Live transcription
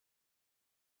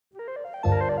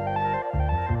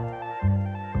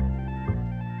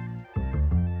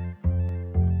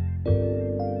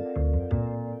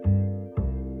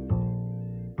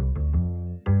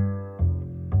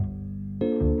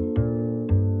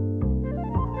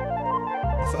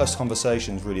first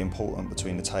conversation is really important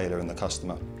between the tailor and the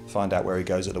customer. Find out where he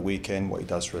goes at the weekend, what he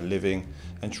does for a living,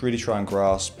 and to really try and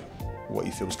grasp what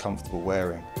he feels comfortable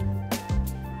wearing.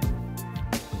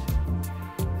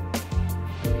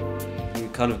 We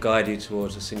kind of guide you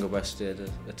towards a single-breasted,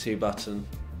 a two-button.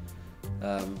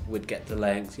 We'd get the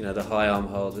length, you know, the high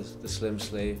armhole, the slim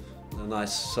sleeve, a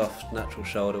nice soft natural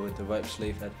shoulder with the rope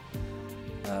sleeve head.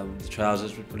 The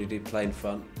trousers would probably do plain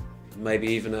front. Maybe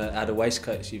even add a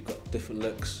waistcoat so you've got different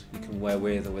looks you can wear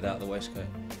with or without the waistcoat.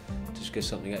 Just give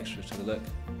something extra to the look.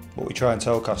 What we try and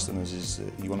tell customers is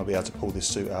that you want to be able to pull this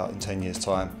suit out in 10 years'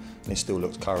 time and it still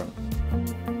looks current.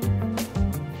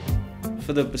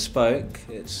 For the bespoke,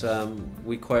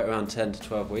 we quote around 10 to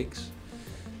 12 weeks.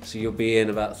 So you'll be in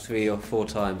about 3 or 4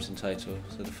 times in total.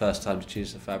 So the first time to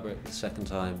choose the fabric, the second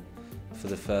time for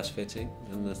the first fitting,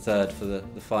 and the third for the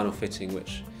final fitting,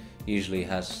 which usually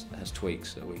has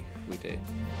tweaks that we do.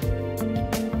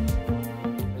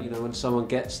 You know, when someone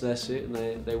gets their suit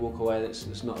and they walk away,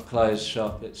 it's not a closed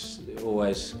shop. It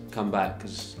always come back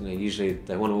because, you know, usually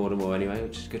they want to order more anyway,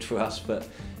 which is good for us. But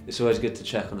it's always good to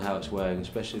check on how it's wearing,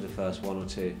 especially the first 1 or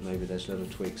 2. Maybe there's little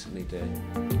tweaks that need doing.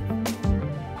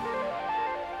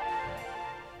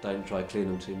 Don't dry clean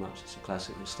them too much. It's a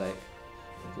classic mistake.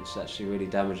 It's actually really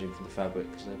damaging for the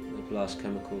fabric because they blast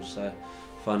chemicals. So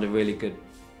find a really good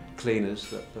cleaners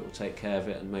that will take care of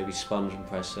it, and maybe sponge and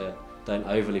press it. Don't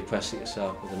overly press it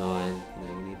yourself with an iron. You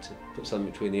know, you need to put something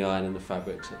between the iron and the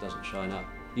fabric so it doesn't shine up.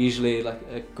 Usually, like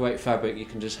a great fabric, you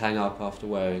can just hang up after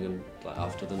wearing, and like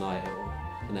after the night or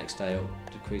the next day,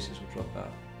 the creases will drop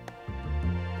out.